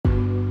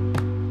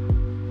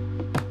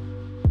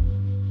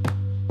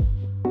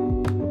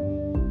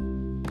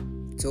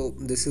So,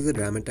 this is a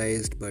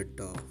dramatized but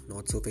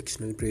not so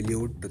fictional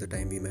prelude to the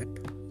time we met.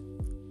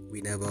 We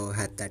never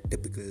had that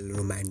typical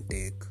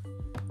romantic,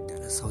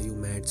 tell us how you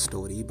met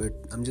story, but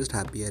I'm just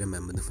happy I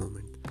remember the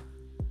moment.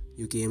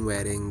 You came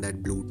wearing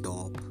that blue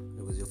top,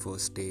 it was your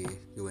first day,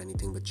 you were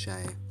anything but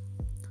shy.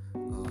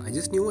 I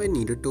just knew I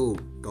needed to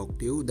talk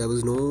to you. There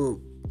was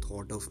no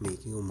thought of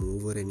making a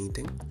move or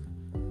anything.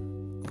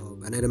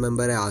 And I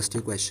remember I asked you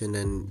a question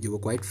and you were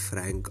quite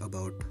frank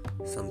about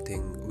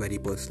something very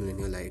personal in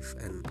your life,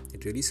 and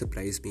it really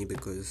surprised me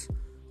because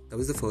that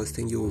was the first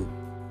thing you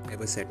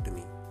ever said to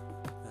me,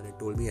 and it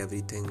told me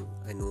everything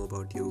I know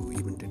about you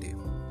even today.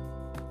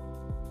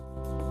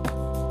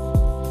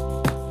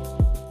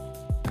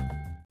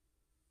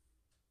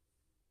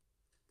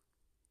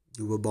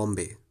 You were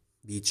Bombay,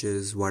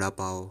 beaches, vada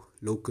pav,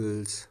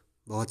 locals,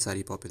 बहुत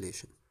सारी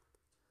population.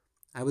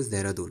 I was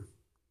Dehradun,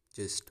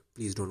 just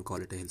please don't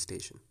call it a hill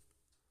station.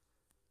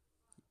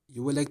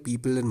 You were like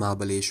people in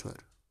Mahabaleshwar.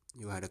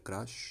 You had a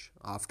crush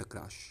after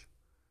crush.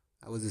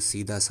 I was a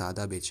सीधा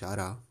साधा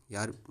बेचारा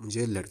यार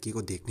मुझे लड़की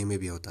को देखने में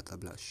भी होता था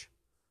blush.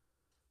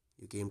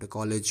 You came to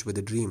college with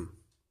a dream,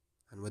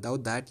 and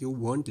without that you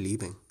weren't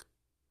leaving.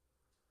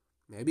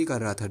 मैं भी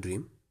कर रहा था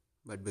dream,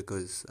 but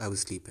because I was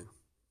sleeping.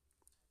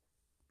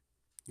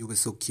 You were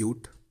so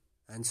cute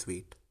and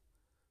sweet.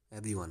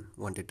 Everyone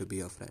wanted to be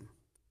your friend.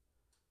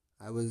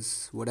 I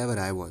was whatever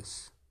I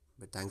was,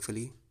 but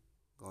thankfully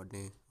God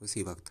ने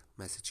उसी वक्त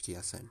message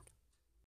किया send.